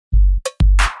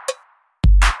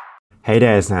Hey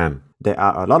there, Sam. There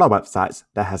are a lot of websites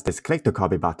that has this click to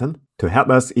copy button to help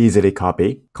us easily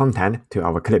copy content to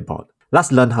our clipboard.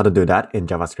 Let's learn how to do that in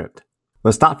JavaScript.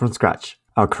 We'll start from scratch.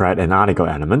 I'll create an article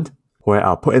element where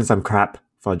I'll put in some crap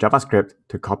for JavaScript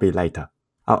to copy later.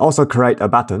 I'll also create a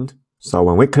button, so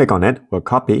when we click on it, we'll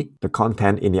copy the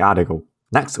content in the article.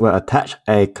 Next, we'll attach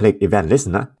a click event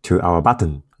listener to our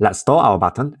button. Let's store our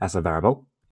button as a variable.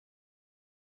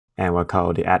 And we'll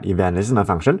call the add event listener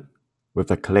function with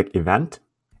the click event.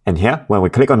 And here, when we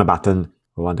click on the button,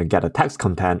 we want to get the text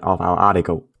content of our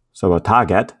article. So we'll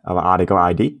target our article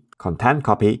ID, content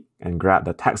copy, and grab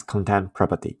the text content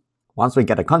property. Once we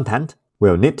get the content,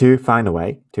 we'll need to find a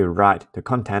way to write the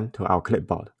content to our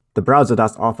clipboard. The browser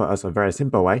does offer us a very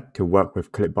simple way to work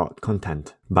with clipboard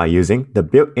content by using the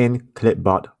built-in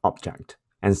Clipboard Object.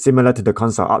 And similar to the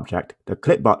console object, the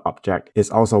Clipboard Object is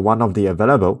also one of the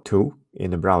available tools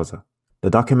in the browser. The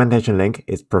documentation link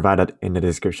is provided in the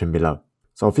description below,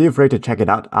 so feel free to check it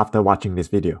out after watching this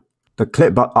video. The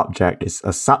Clipboard Object is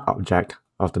a sub-object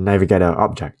of the Navigator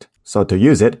object. So to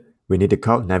use it, we need to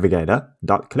call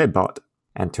navigator.clipboard.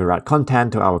 And to write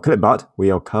content to our clipboard,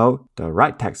 we'll call the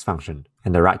writeText function.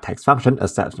 And the writeText function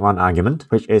accepts one argument,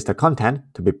 which is the content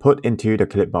to be put into the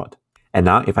clipboard. And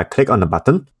now if I click on the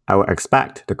button, I will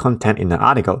expect the content in the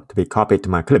article to be copied to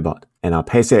my clipboard. And I'll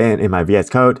paste it in my VS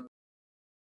Code.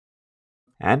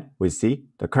 And we see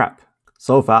the crap.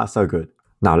 So far, so good.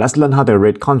 Now let's learn how to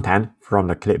read content from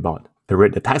the clipboard. To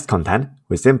read the text content,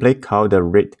 we simply call the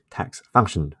readText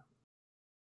function.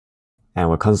 And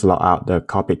we'll console out the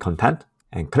copied content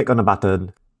and click on the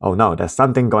button. Oh no, there's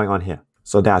something going on here.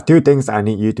 So there are two things I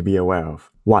need you to be aware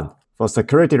of. One, for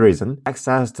security reason,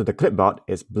 access to the clipboard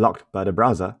is blocked by the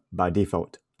browser by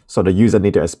default. So the user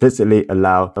needs to explicitly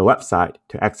allow a website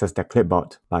to access their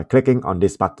clipboard by clicking on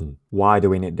this button. Why do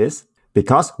we need this?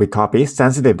 Because we copy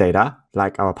sensitive data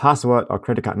like our password or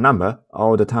credit card number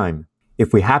all the time.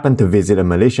 If we happen to visit a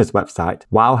malicious website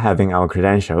while having our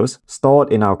credentials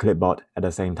stored in our clipboard at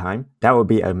the same time, that would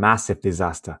be a massive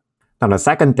disaster. Now the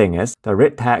second thing is the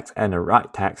readText and the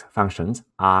writeText functions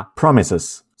are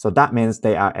promises. So that means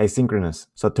they are asynchronous.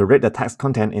 So to read the text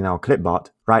content in our clipboard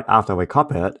right after we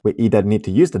copy it, we either need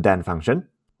to use the then function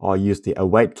or use the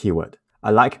await keyword.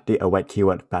 I like the await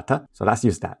keyword better, so let's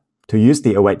use that. To use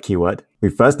the await keyword, we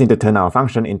first need to turn our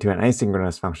function into an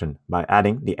asynchronous function by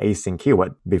adding the async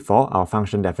keyword before our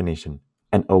function definition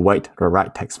and await the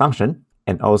writeText function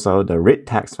and also the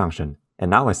readText function.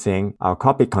 And now we're seeing our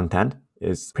copied content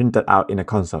is printed out in the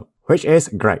console, which is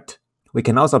great. We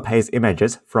can also paste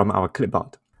images from our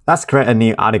clipboard. Let's create a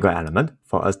new article element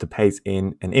for us to paste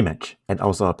in an image and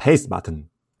also a paste button.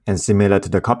 And similar to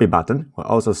the copy button, we'll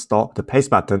also store the paste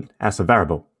button as a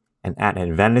variable and add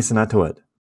an event listener to it.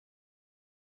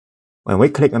 When we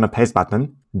click on the paste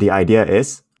button, the idea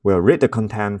is we'll read the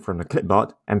content from the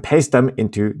clipboard and paste them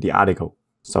into the article.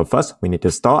 So first, we need to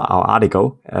store our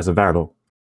article as a variable.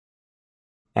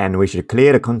 And we should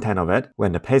clear the content of it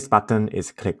when the paste button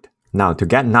is clicked. Now to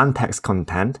get non-text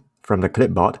content from the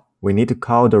clipboard, we need to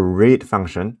call the read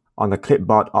function on the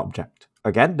clipboard object.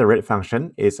 Again, the read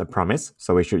function is a promise,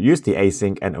 so we should use the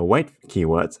async and await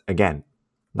keywords again.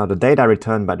 Now the data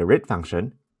returned by the read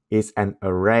function is an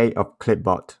array of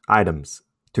clipboard items.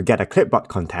 To get a clipboard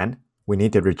content, we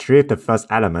need to retrieve the first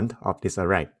element of this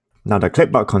array. Now the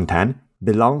clipboard content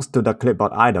belongs to the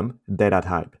clipboard item data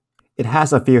type. It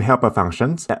has a few helper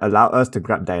functions that allow us to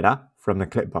grab data from the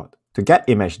clipboard. To get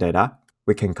image data,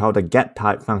 we can call the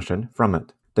getType function from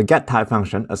it. The getType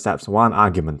function accepts one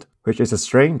argument, which is a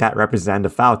string that represents the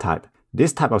file type.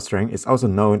 This type of string is also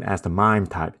known as the MIME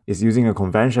type. It's using a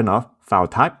convention of file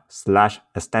type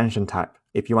 / extension type.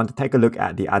 If you want to take a look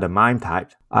at the other MIME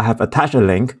types, I have attached a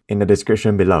link in the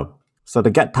description below. So the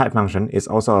getType function is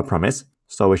also a promise,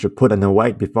 so we should put an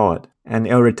await before it. And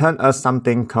it'll return us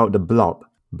something called the blob.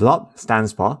 Blob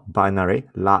stands for binary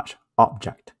large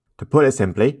object. To put it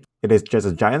simply, it is just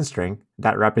a giant string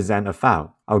that represents a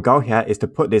file. Our goal here is to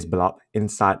put this blob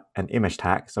inside an image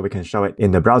tag so we can show it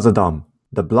in the browser DOM.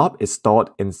 The blob is stored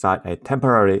inside a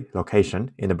temporary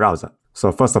location in the browser. So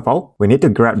first of all, we need to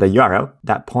grab the URL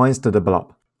that points to the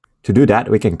blob. To do that,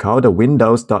 we can call the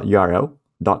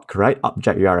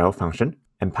windows.url.createObjectURL function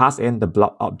and pass in the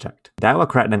blob object. That will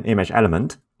create an image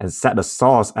element and set the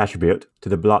source attribute to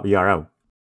the blob URL.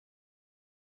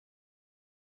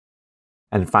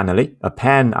 And finally,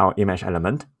 append our image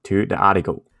element to the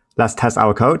article. Let's test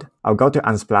our code. I'll go to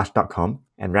unsplash.com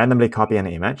and randomly copy an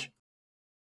image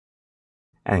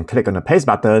and click on the paste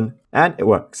button, and it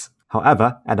works.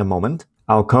 However, at the moment,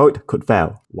 our code could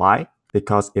fail. Why?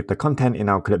 Because if the content in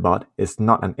our clipboard is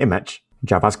not an image,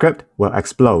 JavaScript will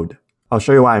explode. I'll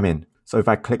show you what I mean. So if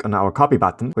I click on our copy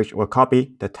button, which will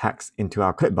copy the text into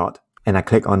our clipboard, and I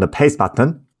click on the paste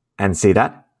button and see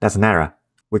that that's an error.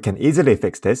 We can easily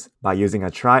fix this by using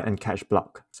a try and catch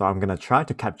block. So I'm going to try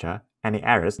to capture any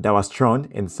errors that was thrown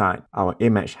inside our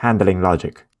image handling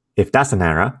logic. If that's an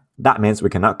error, that means we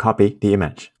cannot copy the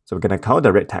image. So we're going to call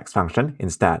the read text function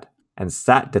instead and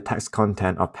set the text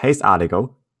content of paste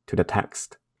article to the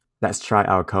text. Let's try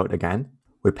our code again.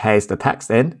 We paste the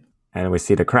text in and we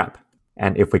see the crap.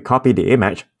 And if we copy the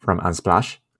image from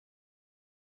Unsplash,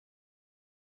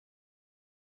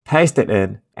 paste it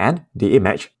in, and the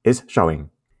image is showing.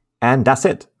 And that's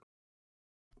it.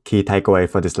 Key takeaway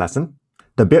for this lesson.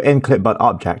 The built-in Clipboard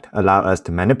object allows us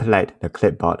to manipulate the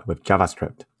clipboard with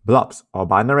JavaScript. Blobs or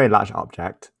binary large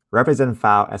objects represent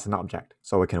files as an object,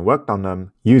 so we can work on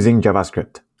them using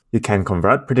JavaScript. You can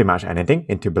convert pretty much anything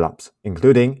into blobs,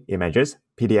 including images,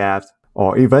 PDFs,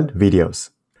 or even videos.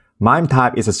 MIME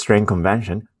type is a string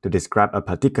convention to describe a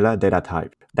particular data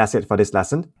type. That's it for this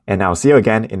lesson, and I'll see you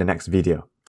again in the next video.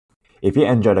 If you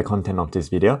enjoyed the content of this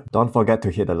video, don't forget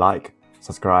to hit the like,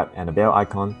 subscribe, and the bell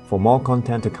icon for more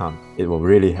content to come. It will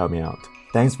really help me out.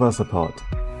 Thanks for the support.